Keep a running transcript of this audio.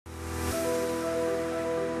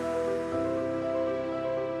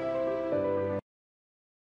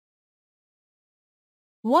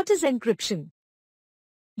What is encryption?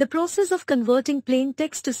 The process of converting plain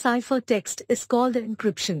text to ciphertext is called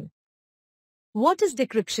encryption. What is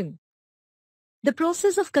decryption? The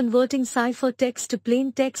process of converting ciphertext to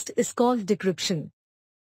plain text is called decryption.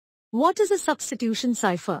 What is a substitution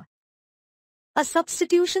cipher? A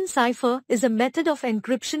substitution cipher is a method of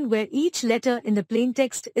encryption where each letter in the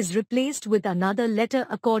plaintext is replaced with another letter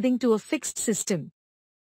according to a fixed system.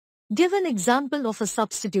 Give an example of a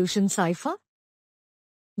substitution cipher.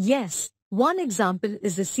 Yes, one example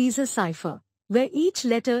is the Caesar cipher, where each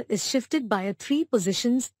letter is shifted by 3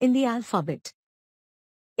 positions in the alphabet.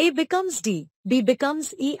 A becomes D, B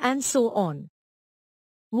becomes E, and so on.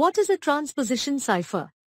 What is a transposition cipher?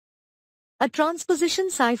 A transposition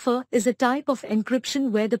cipher is a type of encryption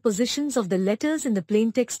where the positions of the letters in the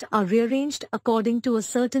plaintext are rearranged according to a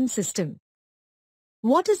certain system.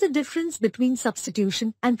 What is the difference between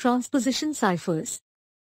substitution and transposition ciphers?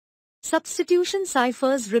 Substitution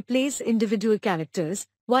ciphers replace individual characters,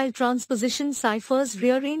 while transposition ciphers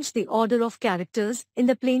rearrange the order of characters in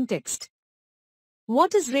the plaintext.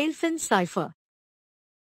 What is rail-fence cipher?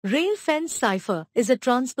 Rail-fence cipher is a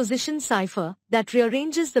transposition cipher that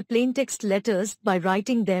rearranges the plaintext letters by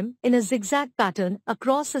writing them in a zigzag pattern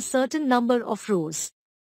across a certain number of rows.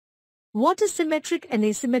 What is symmetric and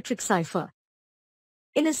asymmetric cipher?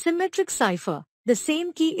 In a symmetric cipher, the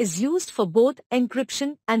same key is used for both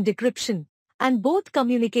encryption and decryption, and both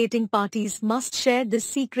communicating parties must share this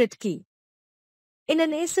secret key. In an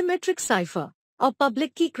asymmetric cipher, or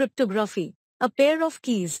public key cryptography, a pair of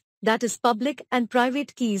keys, that is public and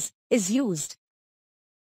private keys, is used.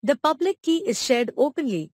 The public key is shared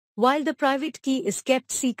openly, while the private key is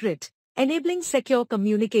kept secret, enabling secure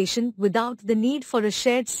communication without the need for a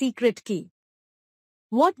shared secret key.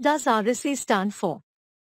 What does RSA stand for?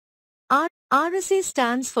 RSA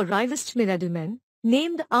stands for Rivest Edelman,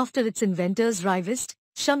 named after its inventors Rivest,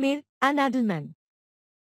 Shamir, and Edelman.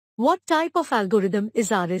 What type of algorithm is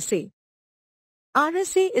RSA?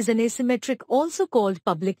 RSA is an asymmetric, also called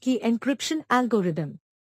public key encryption algorithm.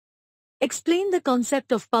 Explain the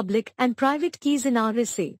concept of public and private keys in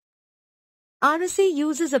RSA. RSA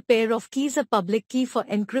uses a pair of keys, a public key for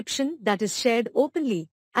encryption that is shared openly,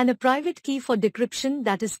 and a private key for decryption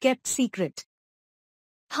that is kept secret.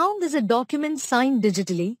 How is a document signed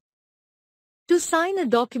digitally? To sign a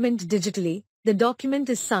document digitally, the document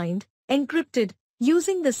is signed, encrypted,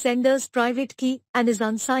 using the sender's private key and is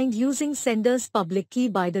unsigned using sender's public key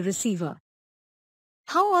by the receiver.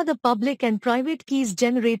 How are the public and private keys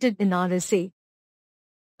generated in RSA?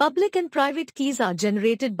 Public and private keys are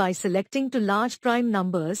generated by selecting two large prime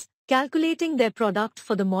numbers, calculating their product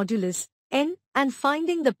for the modulus, n, and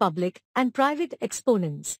finding the public and private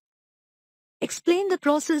exponents. Explain the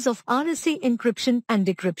process of RSA encryption and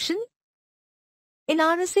decryption. In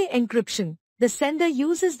RSA encryption, the sender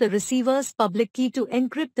uses the receiver's public key to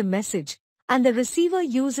encrypt the message, and the receiver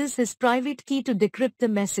uses his private key to decrypt the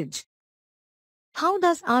message. How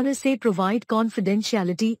does RSA provide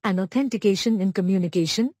confidentiality and authentication in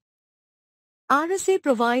communication? RSA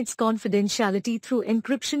provides confidentiality through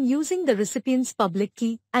encryption using the recipient's public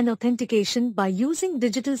key and authentication by using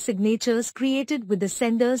digital signatures created with the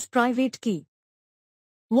sender's private key.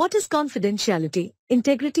 What is confidentiality,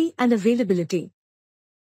 integrity, and availability?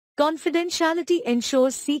 Confidentiality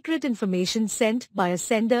ensures secret information sent by a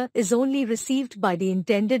sender is only received by the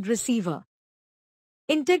intended receiver.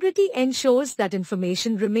 Integrity ensures that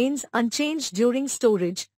information remains unchanged during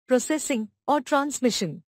storage, processing, or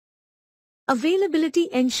transmission. Availability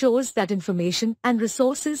ensures that information and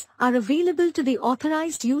resources are available to the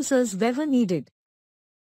authorized users whenever needed.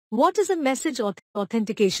 What is a message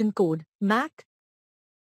authentication code, MAC?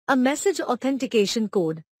 A message authentication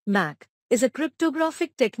code, MAC, is a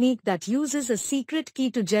cryptographic technique that uses a secret key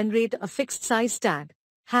to generate a fixed size tag,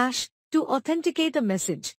 hash, to authenticate a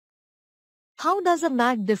message. How does a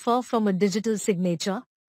MAC differ from a digital signature?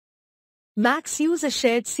 MACs use a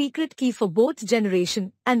shared secret key for both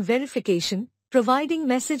generation and verification, providing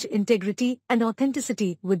message integrity and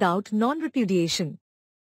authenticity without non-repudiation.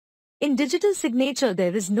 In digital signature,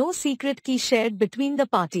 there is no secret key shared between the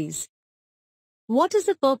parties. What is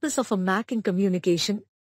the purpose of a MAC in communication?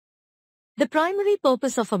 The primary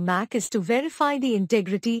purpose of a MAC is to verify the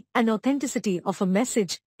integrity and authenticity of a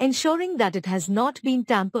message, ensuring that it has not been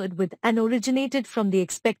tampered with and originated from the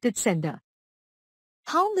expected sender.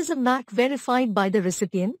 How is a MAC verified by the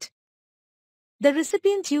recipient? The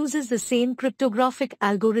recipient uses the same cryptographic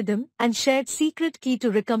algorithm and shared secret key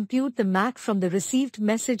to recompute the MAC from the received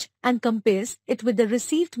message and compares it with the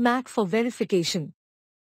received MAC for verification.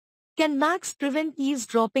 Can MACs prevent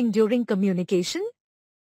eavesdropping during communication?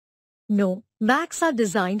 No, MACs are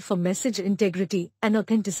designed for message integrity and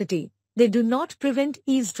authenticity. They do not prevent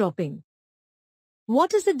eavesdropping.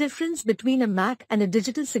 What is the difference between a MAC and a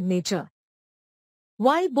digital signature?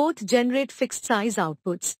 While both generate fixed-size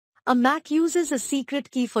outputs, a MAC uses a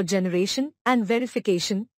secret key for generation and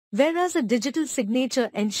verification, whereas a digital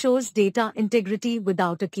signature ensures data integrity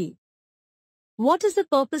without a key. What is the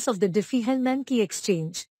purpose of the Diffie-Hellman key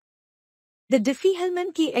exchange? The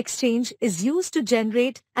Diffie-Hellman key exchange is used to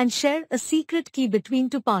generate and share a secret key between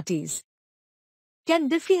two parties. Can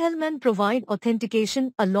Diffie-Hellman provide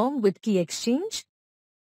authentication along with key exchange?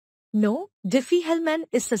 No, Diffie-Hellman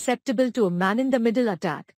is susceptible to a man-in-the-middle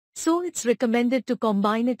attack, so it's recommended to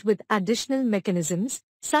combine it with additional mechanisms,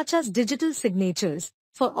 such as digital signatures,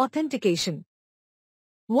 for authentication.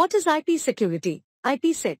 What is IP security?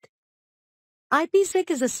 IPsec. IPsec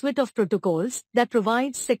is a suite of protocols that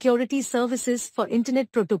provides security services for Internet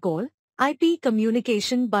Protocol, IP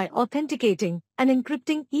communication by authenticating and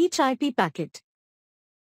encrypting each IP packet.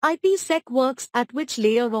 IPsec works at which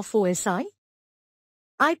layer of OSI?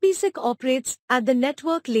 IPsec operates at the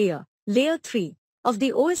network layer, layer 3, of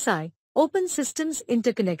the OSI, Open Systems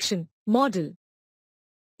Interconnection, model.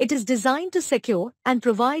 It is designed to secure and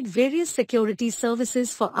provide various security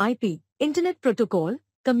services for IP, Internet Protocol,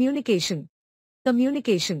 communication.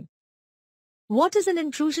 What is an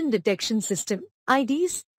intrusion detection system,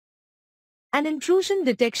 IDs? An intrusion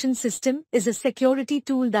detection system is a security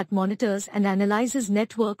tool that monitors and analyzes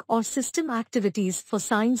network or system activities for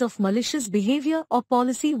signs of malicious behavior or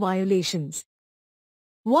policy violations.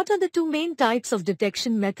 What are the two main types of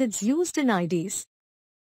detection methods used in IDs?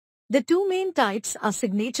 The two main types are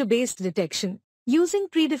signature-based detection, using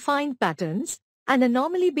predefined patterns, and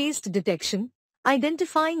anomaly-based detection,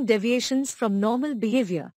 identifying deviations from normal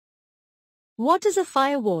behavior. What is a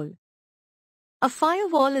firewall? A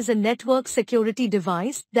firewall is a network security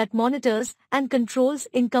device that monitors and controls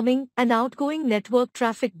incoming and outgoing network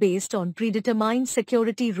traffic based on predetermined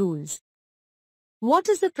security rules. What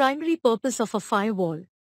is the primary purpose of a firewall?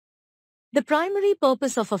 The primary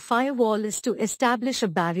purpose of a firewall is to establish a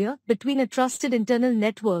barrier between a trusted internal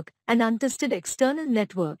network and untested external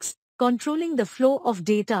networks, controlling the flow of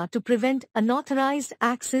data to prevent unauthorized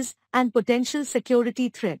access and potential security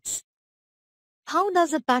threats. How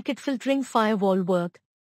does a packet filtering firewall work?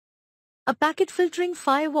 A packet filtering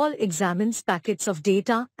firewall examines packets of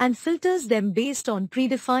data and filters them based on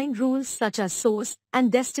predefined rules such as source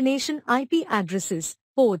and destination IP addresses,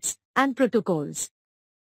 ports, and protocols.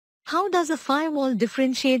 How does a firewall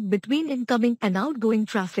differentiate between incoming and outgoing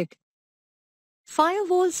traffic?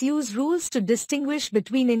 Firewalls use rules to distinguish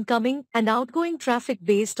between incoming and outgoing traffic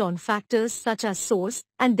based on factors such as source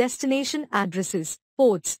and destination addresses,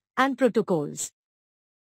 ports, and protocols.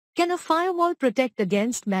 Can a firewall protect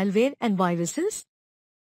against malware and viruses?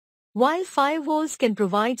 While firewalls can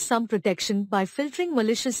provide some protection by filtering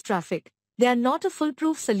malicious traffic, they are not a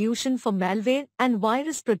foolproof solution for malware and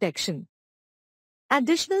virus protection.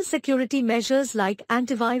 Additional security measures like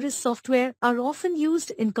antivirus software are often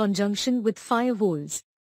used in conjunction with firewalls.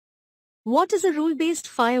 What is a rule-based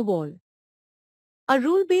firewall? A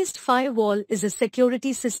rule-based firewall is a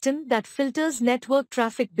security system that filters network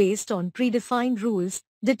traffic based on predefined rules,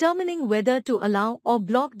 determining whether to allow or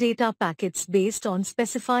block data packets based on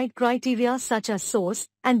specified criteria such as source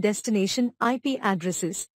and destination IP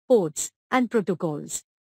addresses, ports, and protocols.